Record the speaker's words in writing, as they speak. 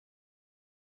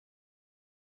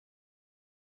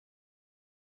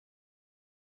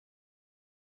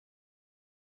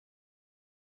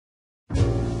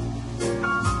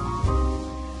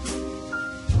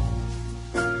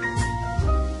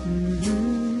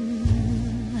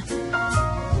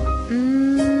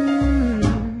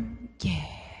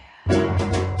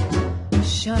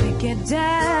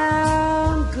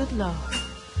down, good Lord.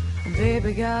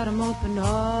 Baby got 'em open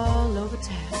all over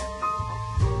town.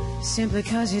 Simply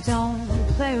 'cause you don't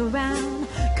play around,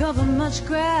 cover much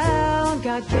ground,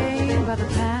 got game by the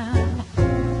pound.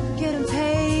 Getting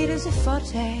paid is a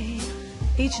forte,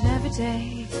 each and every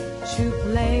day, to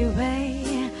play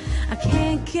away. I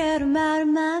can't get 'em out of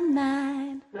my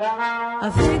mind. I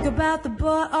think about the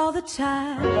boy all the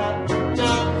time.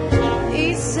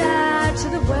 East side to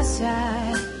the west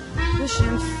side,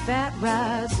 pushing fat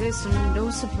rides, it's no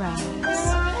surprise.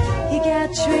 He got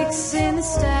tricks in the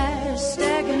stash,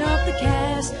 stacking up the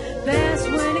cash, fast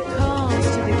when it comes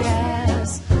to the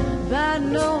gas. By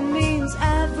no means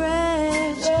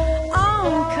average,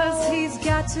 'cause he's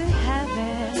got to have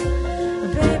it.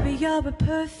 Baby, you're a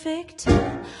perfect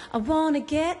 10. I wanna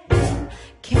get in,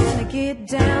 can I get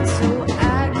down so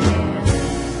I can?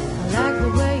 I like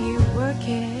the way you work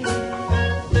it,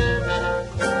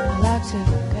 I like to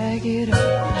bag it up.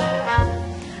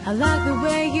 I like the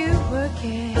way you work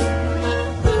it.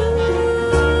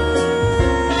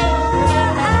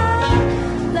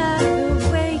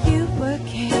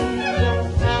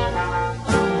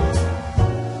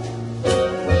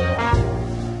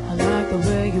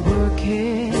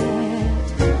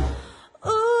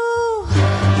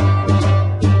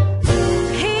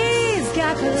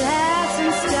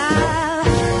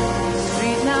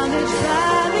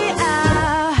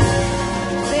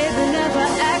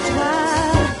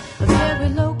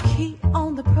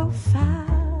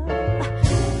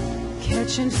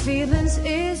 Catching feelings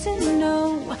isn't no,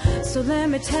 so let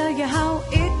me tell you how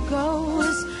it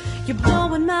goes. You're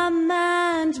blowing my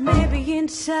mind, maybe in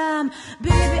time,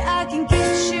 baby, I can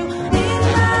get you in my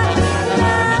life.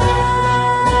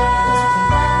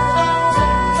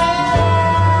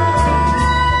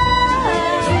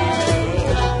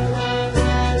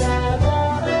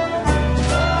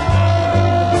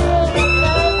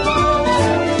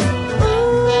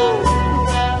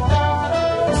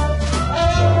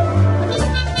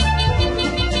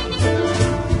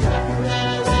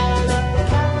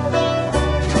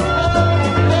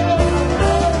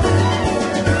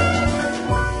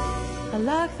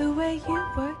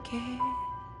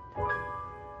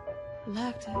 I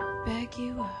like to beg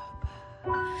you up.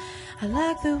 I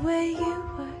like the way you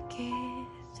work it.